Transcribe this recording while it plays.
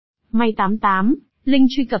May88, link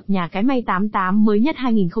truy cập nhà cái May88 mới nhất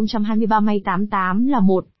 2023. May88 là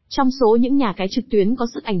một trong số những nhà cái trực tuyến có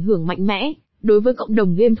sức ảnh hưởng mạnh mẽ đối với cộng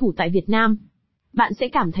đồng game thủ tại Việt Nam. Bạn sẽ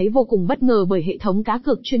cảm thấy vô cùng bất ngờ bởi hệ thống cá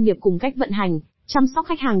cược chuyên nghiệp cùng cách vận hành, chăm sóc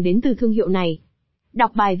khách hàng đến từ thương hiệu này.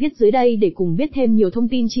 Đọc bài viết dưới đây để cùng biết thêm nhiều thông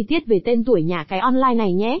tin chi tiết về tên tuổi nhà cái online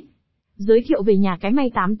này nhé. Giới thiệu về nhà cái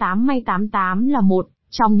May88. May88 là một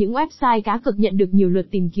trong những website cá cược nhận được nhiều lượt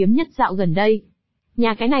tìm kiếm nhất dạo gần đây.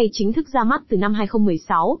 Nhà cái này chính thức ra mắt từ năm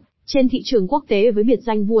 2016, trên thị trường quốc tế với biệt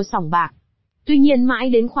danh vua sòng bạc. Tuy nhiên mãi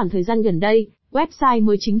đến khoảng thời gian gần đây, website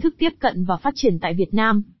mới chính thức tiếp cận và phát triển tại Việt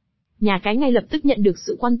Nam. Nhà cái ngay lập tức nhận được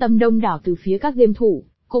sự quan tâm đông đảo từ phía các game thủ,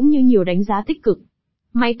 cũng như nhiều đánh giá tích cực.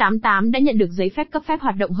 May88 đã nhận được giấy phép cấp phép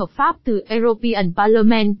hoạt động hợp pháp từ European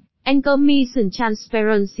Parliament and Commission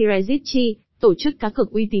Transparency Registry, tổ chức cá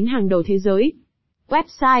cược uy tín hàng đầu thế giới.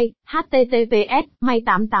 Website: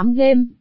 https://may88game